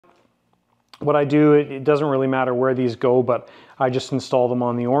what I do, it doesn't really matter where these go, but I just install them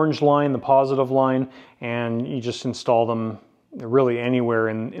on the orange line, the positive line, and you just install them really anywhere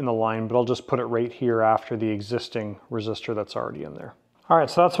in the line, but I'll just put it right here after the existing resistor that's already in there. All right,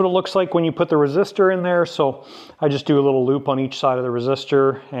 so that's what it looks like when you put the resistor in there. So I just do a little loop on each side of the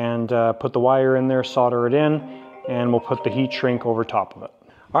resistor and put the wire in there, solder it in, and we'll put the heat shrink over top of it.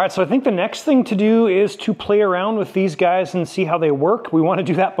 All right, so I think the next thing to do is to play around with these guys and see how they work. We want to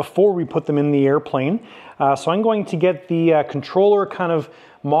do that before we put them in the airplane. So I'm going to get the controller kind of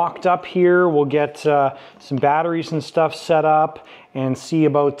mocked up here. We'll get some batteries and stuff set up and see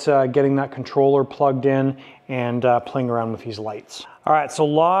about getting that controller plugged in and playing around with these lights. All right, so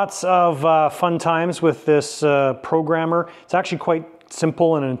lots of fun times with this programmer. It's actually quite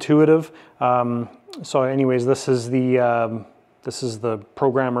simple and intuitive. So anyways, this is the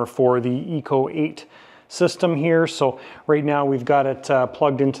programmer for the Eco 8 system here. So right now we've got it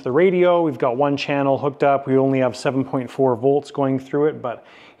plugged into the radio. We've got one channel hooked up. We only have 7.4 volts going through it, but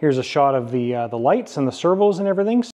here's a shot of the lights and the servos and everything.